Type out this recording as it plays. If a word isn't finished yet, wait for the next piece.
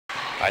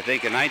I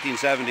think in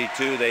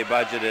 1972 they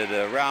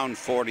budgeted around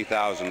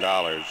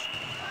 $40,000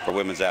 for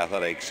women's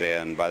athletics,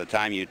 and by the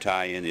time you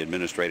tie in the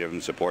administrative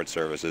and support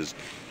services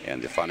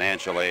and the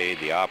financial aid,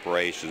 the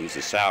operations,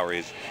 the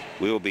salaries,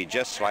 we will be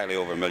just slightly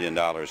over $1 million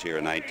here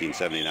in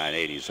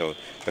 1979-80, so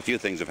a few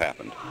things have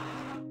happened.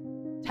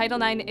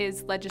 Title IX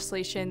is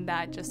legislation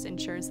that just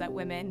ensures that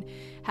women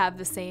have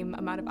the same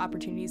amount of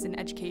opportunities in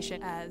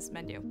education as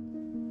men do.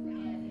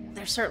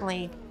 There's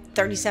certainly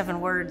 37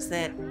 words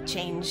that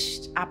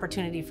changed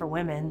opportunity for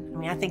women. I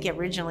mean, I think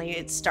originally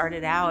it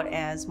started out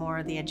as more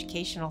of the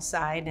educational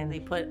side, and they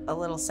put a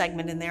little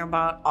segment in there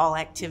about all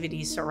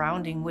activities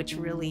surrounding, which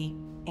really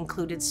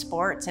included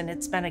sports, and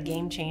it's been a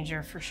game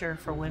changer for sure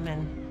for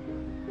women.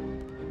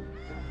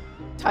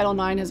 Title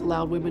IX has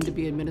allowed women to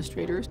be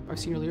administrators. Our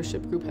senior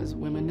leadership group has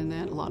women in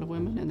that, a lot of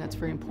women, and that's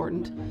very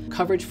important.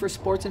 Coverage for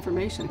sports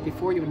information.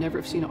 Before, you would never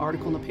have seen an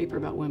article in the paper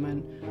about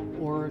women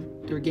or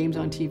their games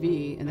on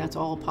TV, and that's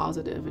all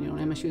positive. And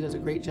MSU does a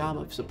great job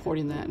of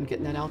supporting that and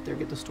getting that out there,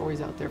 get the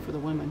stories out there for the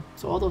women.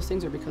 So all those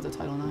things are because of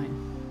Title IX.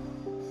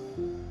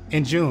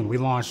 In June, we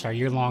launched our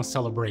year-long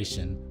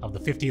celebration of the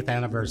 50th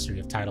anniversary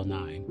of Title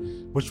IX,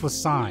 which was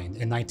signed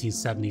in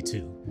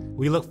 1972.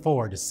 We look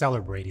forward to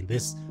celebrating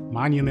this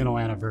monumental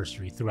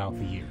anniversary throughout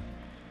the year.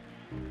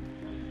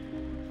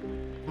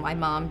 My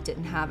mom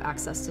didn't have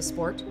access to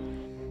sport,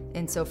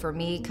 and so for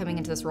me coming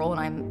into this role,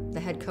 and I'm the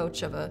head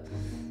coach of a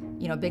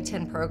Big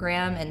Ten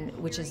program, and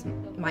which is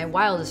my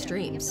wildest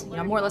dreams.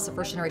 I'm more or less a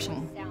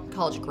first-generation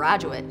college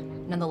graduate,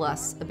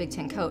 nonetheless a Big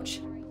Ten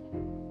coach.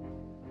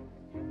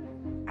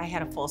 I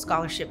had a full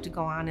scholarship to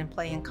go on and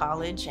play in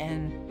college,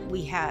 and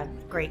we had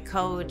a great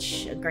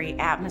coach, a great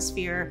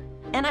atmosphere.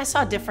 And I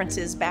saw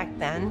differences back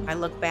then. I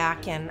look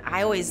back and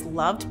I always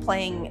loved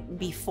playing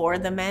before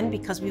the men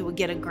because we would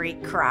get a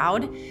great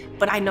crowd.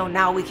 But I know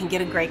now we can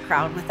get a great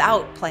crowd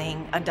without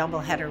playing a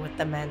doubleheader with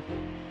the men.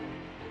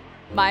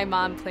 My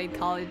mom played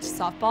college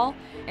softball,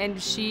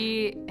 and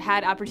she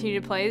had opportunity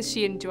to play.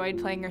 She enjoyed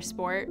playing her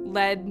sport,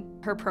 led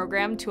her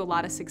program to a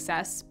lot of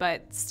success,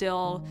 but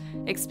still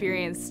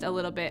experienced a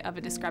little bit of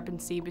a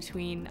discrepancy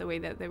between the way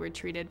that they were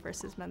treated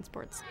versus men's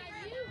sports.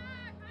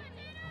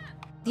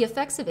 The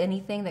effects of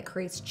anything that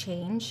creates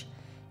change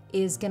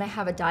is going to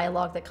have a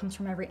dialogue that comes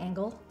from every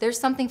angle. There's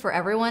something for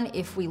everyone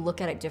if we look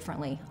at it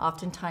differently.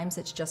 Oftentimes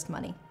it's just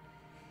money.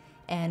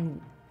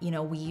 And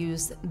we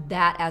use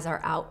that as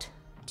our out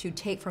to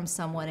take from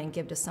someone and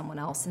give to someone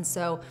else. And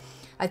so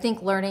I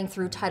think learning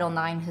through Title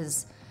IX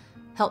has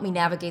helped me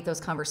navigate those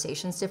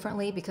conversations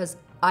differently, because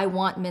I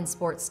want men's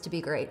sports to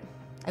be great.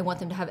 I want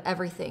them to have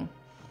everything.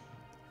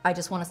 I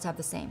just want us to have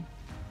the same.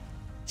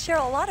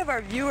 Cheryl, a lot of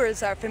our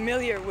viewers are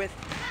familiar with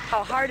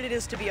how hard it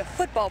is to be a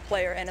football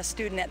player and a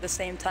student at the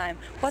same time.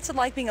 What's it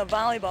like being a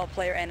volleyball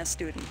player and a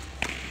student?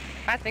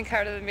 I think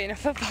harder than being a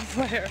football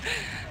player.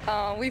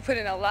 We put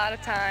in a lot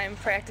of time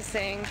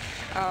practicing.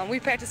 We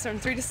practice from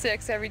 3 to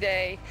 6 every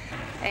day,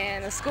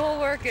 and the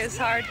schoolwork is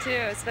hard too,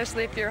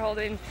 especially if you're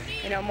holding,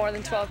 more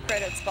than 12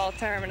 credits fall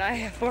term, and I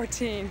have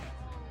 14.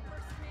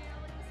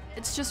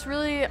 It's just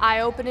really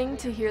eye-opening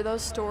to hear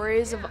those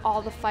stories of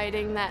all the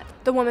fighting that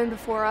the women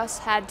before us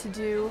had to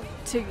do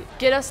to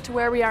get us to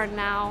where we are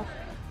now,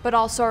 but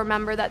also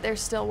remember that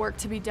there's still work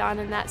to be done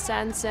in that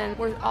sense, and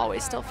we're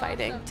always still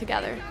fighting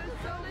together.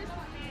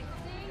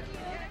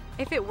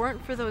 If it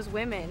weren't for those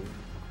women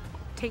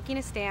taking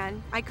a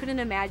stand, I couldn't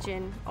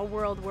imagine a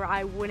world where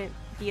I wouldn't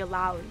be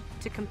allowed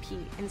to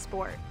compete in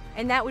sport.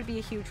 And that would be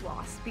a huge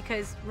loss,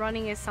 because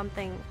running is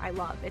something I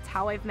love. It's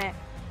how I've met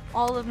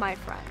all of my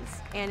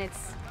friends, and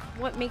it's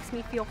what makes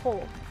me feel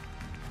whole.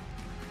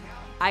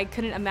 I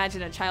couldn't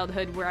imagine a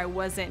childhood where I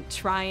wasn't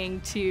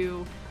trying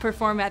to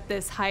perform at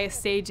this highest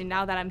stage, and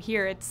now that I'm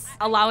here, it's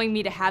allowing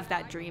me to have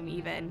that dream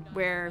even,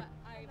 where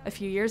a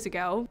few years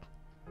ago,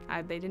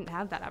 they didn't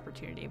have that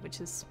opportunity,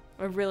 which is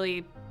a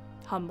really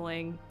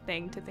humbling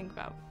thing to think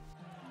about.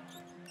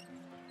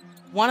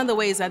 One of the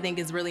ways I think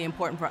is really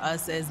important for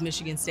us as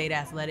Michigan State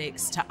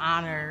Athletics to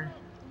honor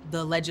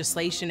the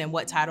legislation and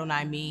what Title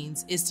IX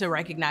means is to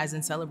recognize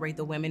and celebrate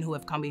the women who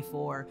have come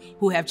before,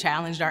 who have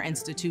challenged our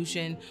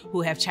institution,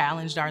 who have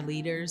challenged our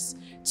leaders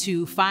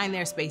to find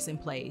their space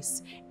and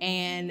place.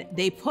 And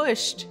they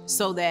pushed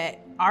so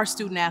that our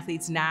student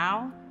athletes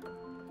now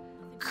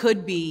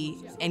could be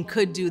and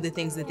could do the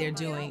things that they're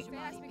doing.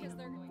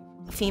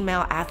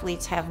 Female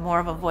athletes have more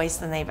of a voice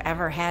than they've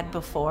ever had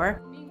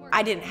before.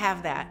 I didn't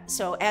have that.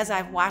 So as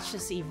I've watched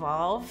this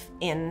evolve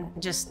in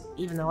just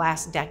even the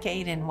last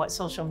decade and what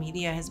social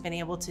media has been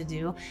able to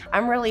do,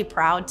 I'm really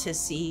proud to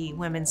see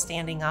women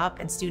standing up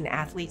and student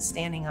athletes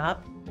standing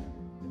up.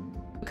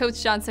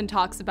 Coach Johnson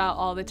talks about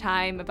all the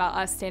time about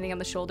us standing on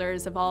the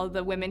shoulders of all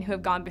the women who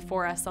have gone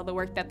before us, all the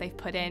work that they've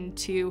put in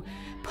to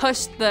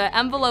push the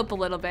envelope a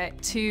little bit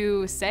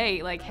to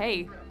say, like,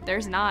 hey,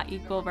 there's not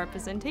equal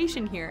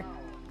representation here.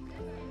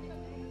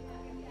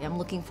 I'm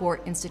looking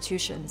for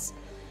institutions,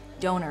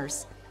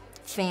 donors,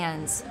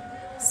 fans,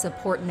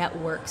 support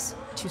networks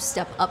to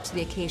step up to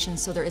the occasion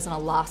so there isn't a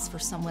loss for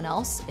someone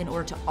else in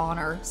order to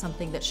honor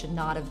something that should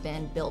not have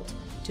been built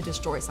to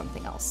destroy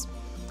something else.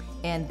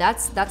 And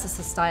that's a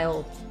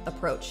style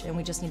approach, and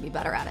we just need to be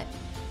better at it.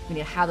 We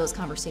need to have those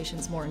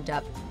conversations more in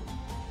depth.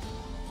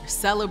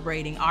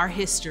 Celebrating our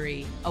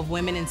history of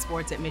women in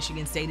sports at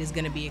Michigan State is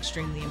going to be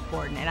extremely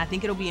important, and I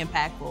think it'll be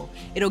impactful.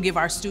 It'll give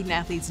our student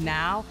athletes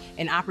now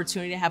an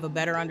opportunity to have a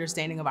better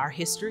understanding of our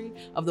history,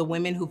 of the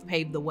women who've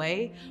paved the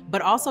way,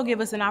 but also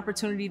give us an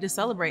opportunity to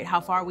celebrate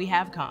how far we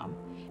have come,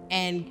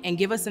 and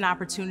give us an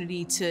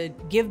opportunity to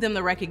give them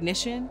the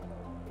recognition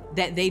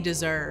that they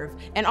deserve,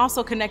 and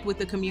also connect with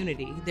the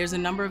community. There's a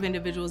number of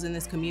individuals in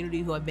this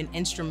community who have been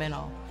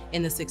instrumental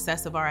in the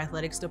success of our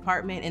athletics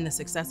department and the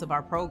success of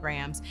our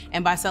programs.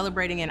 And by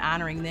celebrating and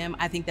honoring them,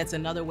 I think that's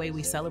another way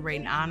we celebrate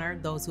and honor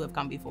those who have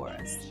come before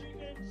us.